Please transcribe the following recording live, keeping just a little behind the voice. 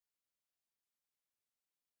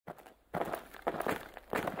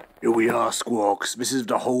Here we are, Squawks. This is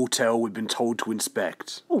the hotel we've been told to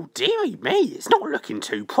inspect. Oh, dearie me, it's not looking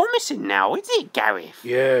too promising now, is it, Gareth?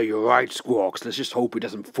 Yeah, you're right, Squawks. Let's just hope it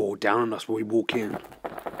doesn't fall down on us when we walk in.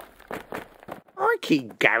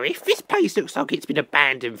 Crikey, Gareth, this place looks like it's been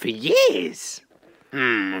abandoned for years.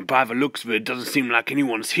 By the looks of it, doesn't seem like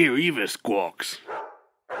anyone's here either, Squawks.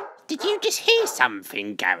 Did you just hear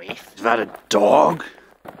something, Gareth? Is that a dog?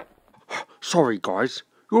 Sorry, guys.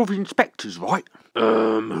 You're the inspectors, right?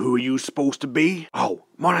 Who are you supposed to be? Oh,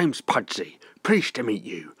 my name's Pudsy. Pleased to meet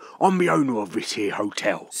you. I'm the owner of this here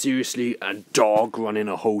hotel. Seriously, a dog running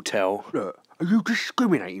a hotel? Look, are you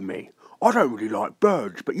discriminating me? I don't really like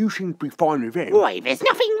birds, but you seem to be fine with them. Boy, there's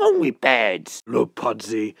nothing wrong with birds. Look,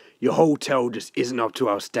 Pudsy, your hotel just isn't up to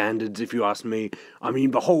our standards, if you ask me. I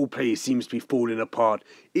mean, the whole place seems to be falling apart.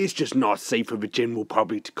 It's just not safe for the general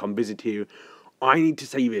public to come visit here. I need to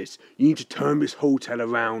say this. You need to turn this hotel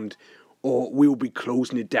around, or we'll be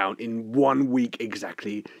closing it down in 1 week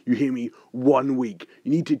exactly. You hear me? 1 week. You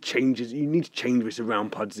need to change this. You need to change this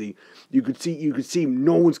around, Pudsy. You could see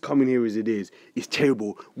no one's coming here as it is. It's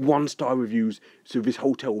terrible. 1-star reviews. So this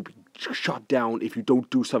hotel will be shut down if you don't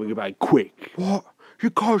do something about it quick. What? You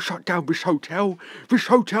can't shut down this hotel. This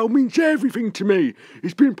hotel means everything to me.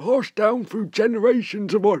 It's been passed down through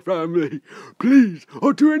generations of my family. Please,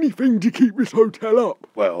 I'll do anything to keep this hotel up.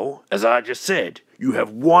 Well, as I just said, you have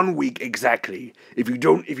 1 week exactly. If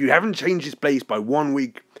you haven't changed this place by 1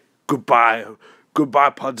 week, goodbye. Goodbye,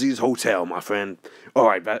 Pudsy's Hotel, my friend.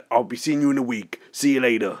 Alright, I'll be seeing you in a week. See you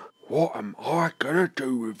later. What am I gonna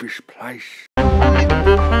do with this place?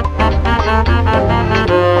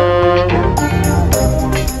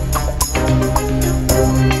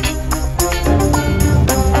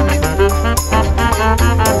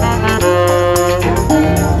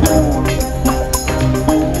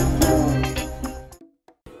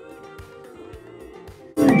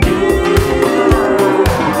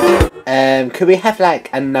 Could we have like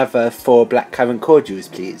another 4 blackcurrant cordials,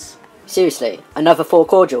 please? Seriously, another 4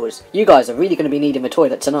 cordials? You guys are really going to be needing the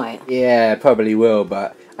toilet tonight. Yeah, probably will,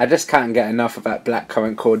 but I just can't get enough of that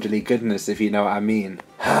blackcurrant cordially goodness, if you know what I mean.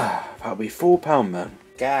 That'll be £4, man.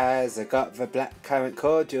 Guys, I got the blackcurrant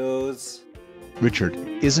cordials. Richard,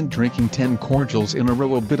 isn't drinking 10 cordials in a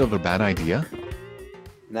row a bit of a bad idea?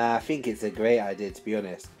 Nah, I think it's a great idea, to be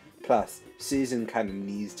honest. Plus, Susan kinda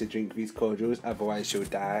needs to drink these cordials, otherwise she'll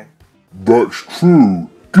die. That's true.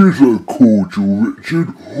 Give a cordial,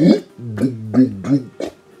 Richard.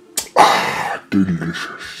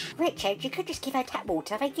 Delicious. Richard, you could just give her tap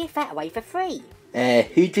water. They give that away for free.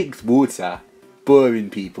 Who drinks water? Boring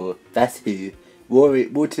people. That's who.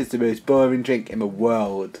 Water's the most boring drink in the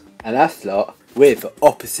world. And us lot, we're the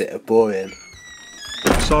opposite of boring.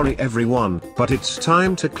 Sorry everyone, but it's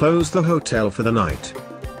time to close the hotel for the night.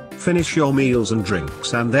 Finish your meals and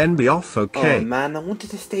drinks and then be off, okay? Oh man, I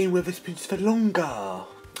wanted to stay in Wetherspoons for longer.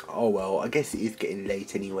 Oh well, I guess it is getting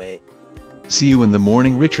late anyway. See you in the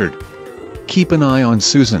morning, Richard. Keep an eye on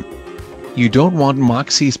Susan. You don't want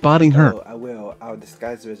Moxy spotting her. Oh, I will. I'll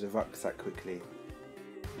disguise her as a rucksack quickly.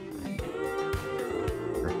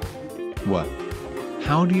 What?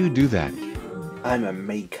 How do you do that? I'm a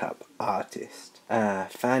makeup artist.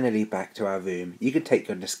 Finally back to our room. You can take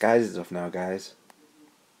your disguises off now, guys.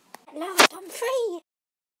 At last, I'm free.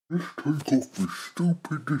 Let's take off this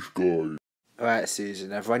stupid disguise. Alright,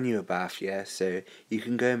 Susan, I've run you a bath, yeah? So you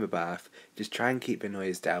can go in the bath. Just try and keep the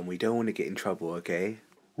noise down. We don't want to get in trouble, okay?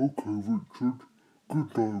 Okay, Richard.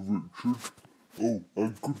 Good night, Richard. Oh,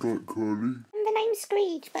 and good night, Curly. And the name's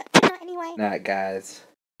Screech, but not anyway. Night, guys.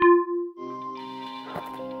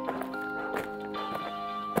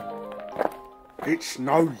 It's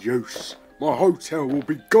no use. My hotel will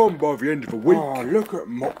be gone by the end of the week. Oh, look at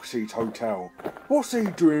Moxy's hotel. What's he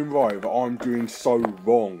doing right that I'm doing so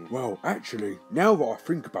wrong? Well, actually, now that I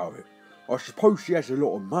think about it, I suppose she has a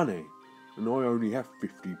lot of money, and I only have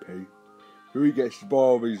 50p. So he gets to buy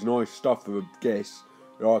all these nice stuff for the guests,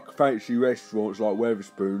 like fancy restaurants like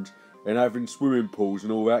Wetherspoons, and having swimming pools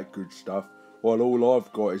and all that good stuff, while all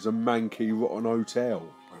I've got is a manky rotten hotel.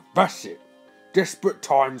 That's it. Desperate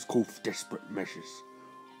times call for desperate measures.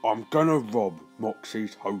 I'm gonna rob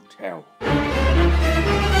Moxy's hotel.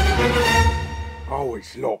 Oh,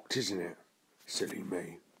 it's locked, isn't it? Silly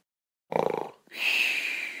me.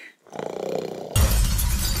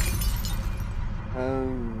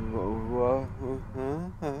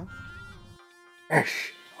 Yes,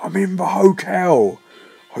 I'm in the hotel.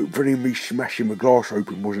 Hopefully me smashing the glass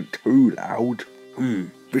open wasn't too loud.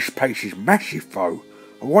 This place is massive though.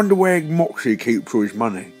 I wonder where Moxy keeps all his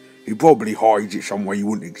money. He probably hides it somewhere you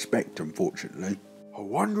wouldn't expect, unfortunately.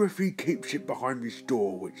 wonder if he keeps it behind his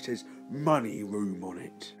door which says money room on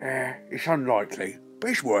it. It's unlikely, but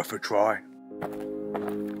it's worth a try.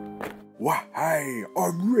 Wah, hey,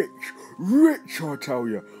 I'm rich I tell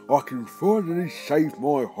you. I can finally save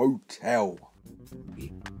my hotel.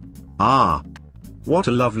 Ah, what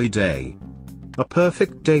a lovely day. A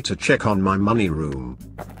perfect day to check on my money room.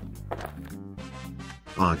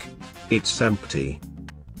 Ugh, it's empty.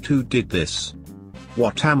 Who did this?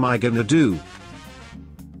 What am I gonna do?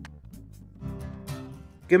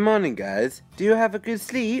 Good morning, guys. Do you have a good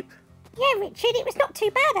sleep? Yeah, Richard, it was not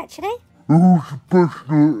too bad actually. It was the best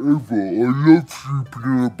night ever. I love sleeping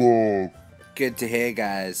in a bath. Good to hear,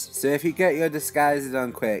 guys. So if you get your disguises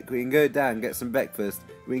on quick, we can go down, get some breakfast.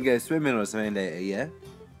 We can go swimming or something later, yeah?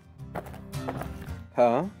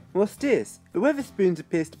 Huh? What's this? The Weatherspoons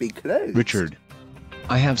appears to be closed. Richard,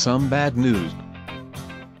 I have some bad news.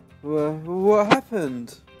 What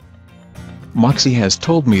happened? Moxy has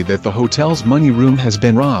told me that the hotel's money room has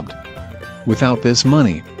been robbed. Without this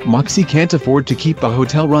money, Moxy can't afford to keep the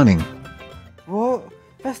hotel running. What?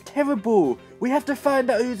 That's terrible. We have to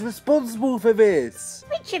find out who's responsible for this.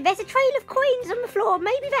 Richard, there's a trail of coins on the floor.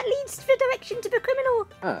 Maybe that leads to the direction to the criminal.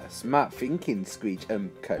 Ah, smart thinking, Screech.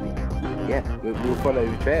 Cuddy. Yeah, we'll follow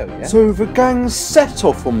the trail, yeah? So the gang set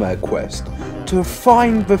off on their quest to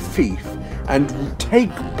find the thief and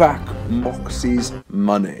take back Moxy's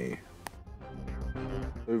money.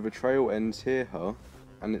 So the trail ends here, huh?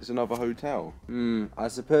 And it's another hotel. I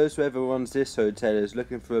suppose whoever runs this hotel is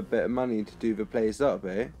looking for a bit of money to do the place up,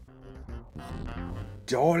 eh?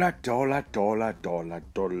 Dollar, dollar, dollar, dollar,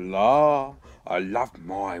 dollar. I love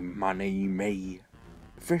my money, me.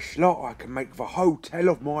 This lot I can make the hotel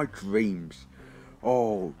of my dreams.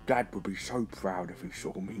 Oh, Dad would be so proud if he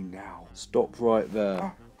saw me now. Stop right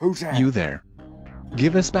there. Who's that? You there.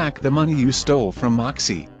 Give us back the money you stole from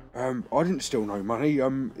Moxy. I didn't steal no money.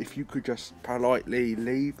 If you could just politely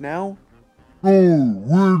leave now. No,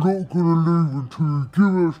 we're not gonna leave until you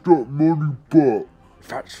give us that money back. If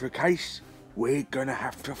that's the case, we're gonna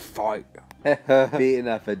have to fight. Beating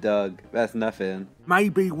up a dog. That's nothing.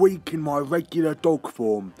 Maybe weak in my regular dog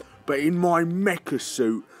form, but in my mecha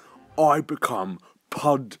suit, I become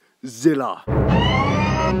Pudzilla.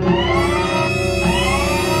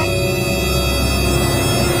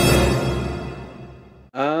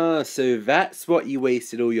 Ah, so that's what you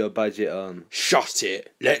wasted all your budget on. Shut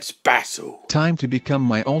it. Let's battle. Time to become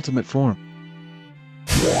my ultimate form.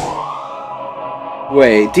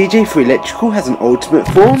 Wait, DJ for Electrical has an ultimate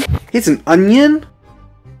form? He's an onion?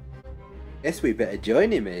 Guess we better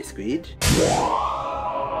join him, eh, Screech?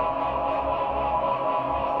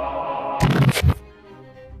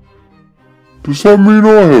 Does that mean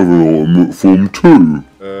I have an ultimate form too?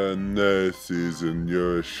 No, Susan,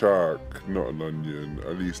 you're a shark, not an onion.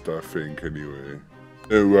 At least I think, anyway.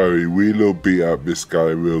 Don't worry, we'll all beat up this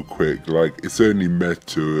guy real quick. Like, it's only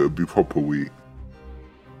metal, it'll be proper weak.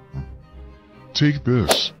 Take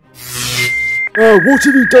this. What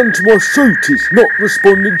have you done to my suit? It's not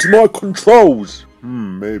responding to my controls.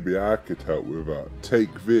 Maybe I could help with that.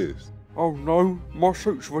 Take this. Oh no, my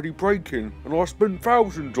suit's already breaking, and I spent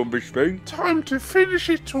thousands on this thing. Time to finish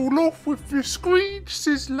it all off with the Screech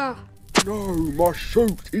Sizzler. No, my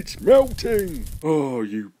suit, it's melting. Oh,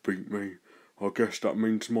 you beat me. I guess that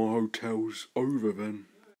means my hotel's over then.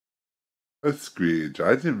 Screech,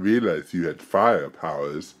 I didn't realize you had fire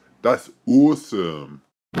powers. That's awesome.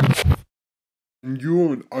 And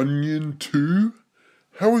you're an onion too?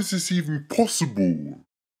 How is this even possible?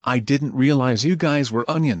 I didn't realize you guys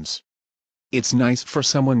were onions. It's nice for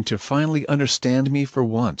someone to finally understand me for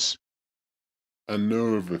once. I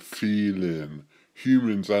know of a feeling.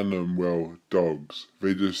 Humans and, well, dogs.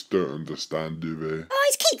 They just don't understand, do they? Oh,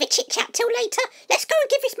 let's keep the chit-chat till later. Let's go and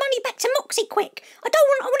give this money back to Moxy quick. I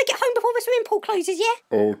want to get home before the swimming pool closes, yeah?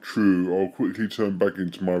 Oh, true. I'll quickly turn back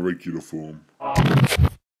into my regular form.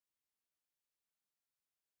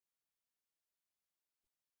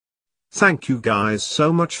 Thank you guys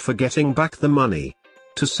so much for getting back the money.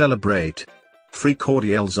 To celebrate, free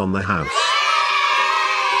cordials on the house.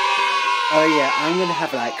 Oh yeah, I'm gonna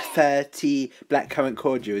have like 30 blackcurrant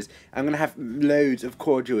cordials. I'm gonna have loads of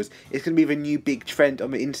cordials. It's gonna be the new big trend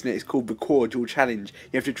on the internet. It's called the cordial challenge.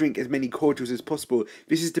 You have to drink as many cordials as possible.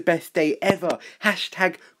 This is the best day ever.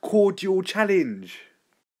 Hashtag cordial challenge.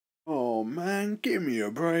 Oh man, give me a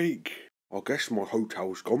break. I guess my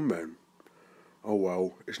hotel's gone then. Oh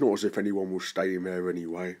well, it's not as if anyone was staying there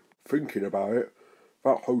anyway. Thinking about it,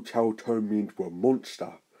 that hotel turned me into a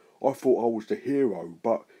monster. I thought I was the hero,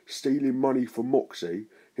 but stealing money from Moxy,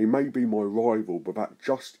 he may be my rival, but that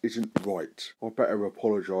just isn't right. I better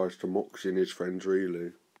apologise to Moxy and his friends,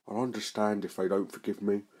 really. I'll understand if they don't forgive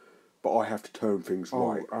me, but I have to turn things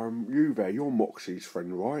right. You there, you're Moxy's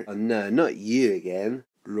friend, right? Oh no, not you again.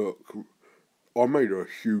 Look, I made a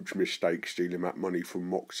huge mistake stealing that money from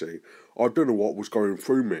Moxy. I don't know what was going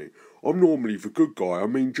through me. I'm normally the good guy. I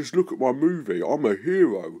mean, just look at my movie. I'm a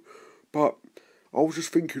hero. But I was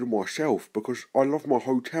just thinking of myself because I love my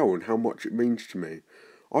hotel and how much it means to me.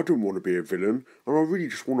 I don't want to be a villain, and I really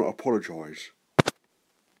just want to apologise.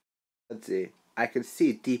 Pudsy, I can see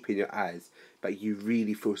it deep in your eyes, but you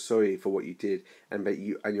really feel sorry for what you did and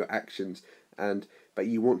your actions, but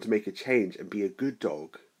you want to make a change and be a good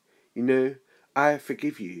dog. You know, I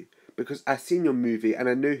forgive you because I've seen your movie and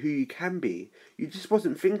I know who you can be. You just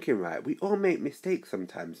wasn't thinking right. We all make mistakes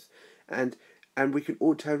sometimes, and we can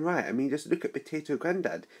all turn right. I mean, just look at Potato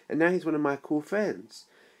Grandad, and now he's one of my cool friends.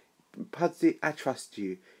 Pudsy, I trust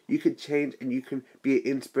you. You can change and you can be an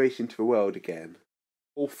inspiration to the world again.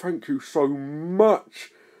 Oh, thank you so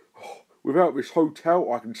much. Oh, without this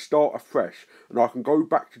hotel, I can start afresh and I can go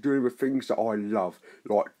back to doing the things that I love,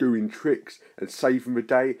 like doing tricks and saving the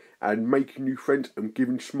day and making new friends and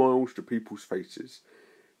giving smiles to people's faces.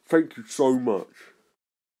 Thank you so much.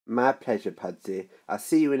 My pleasure, Pudsy. I'll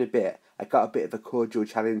see you in a bit. I got a bit of a cordial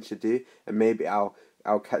challenge to do, and maybe I'll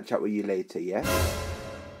catch up with you later, yeah?